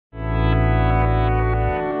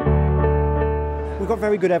got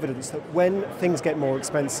very good evidence that when things get more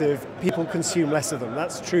expensive, people consume less of them.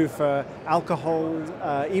 That's true for alcohol,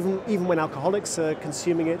 even when alcoholics are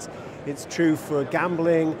consuming it. It's true for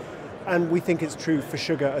gambling, and we think it's true for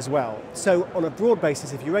sugar as well. So on a broad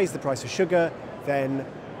basis, if you raise the price of sugar, then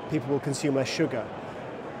people will consume less sugar.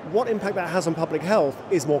 What impact that has on public health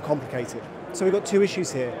is more complicated. So we've got two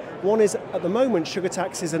issues here. One is, at the moment, sugar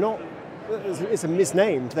taxes are not, it's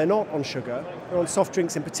misnamed, they're not on sugar, they're on soft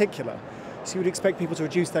drinks in particular. So you would expect people to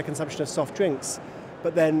reduce their consumption of soft drinks,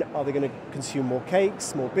 but then are they going to consume more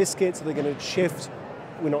cakes, more biscuits? Are they going to shift?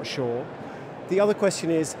 We're not sure. The other question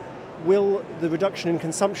is, will the reduction in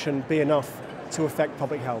consumption be enough to affect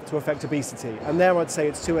public health, to affect obesity? And there I'd say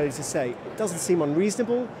it's too early to say. It doesn't seem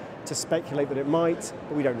unreasonable to speculate that it might,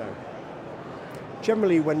 but we don't know.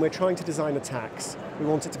 Generally, when we're trying to design a tax, we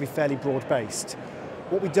want it to be fairly broad-based.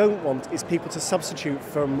 What we don't want is people to substitute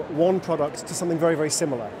from one product to something very, very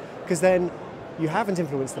similar, because then you haven't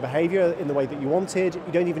influenced the behaviour in the way that you wanted,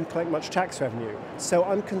 you don't even collect much tax revenue. So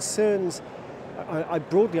I'm concerned,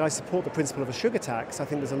 broadly I support the principle of a sugar tax. I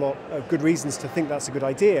think there's a lot of good reasons to think that's a good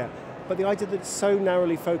idea, but the idea that it's so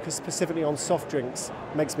narrowly focused specifically on soft drinks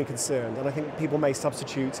makes me concerned, and I think people may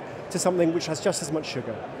substitute to something which has just as much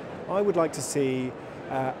sugar. I would like to see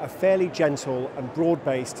a fairly gentle and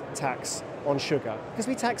broad-based tax on sugar, because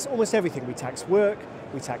we tax almost everything. We tax work,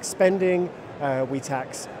 we tax spending, we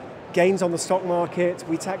tax gains on the stock market,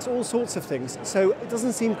 we tax all sorts of things. So it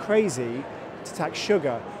doesn't seem crazy to tax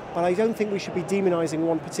sugar, but I don't think we should be demonising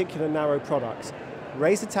one particular narrow product.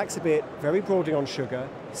 Raise the tax a bit, very broadly on sugar,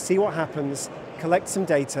 see what happens, collect some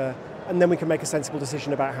data, and then we can make a sensible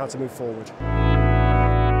decision about how to move forward.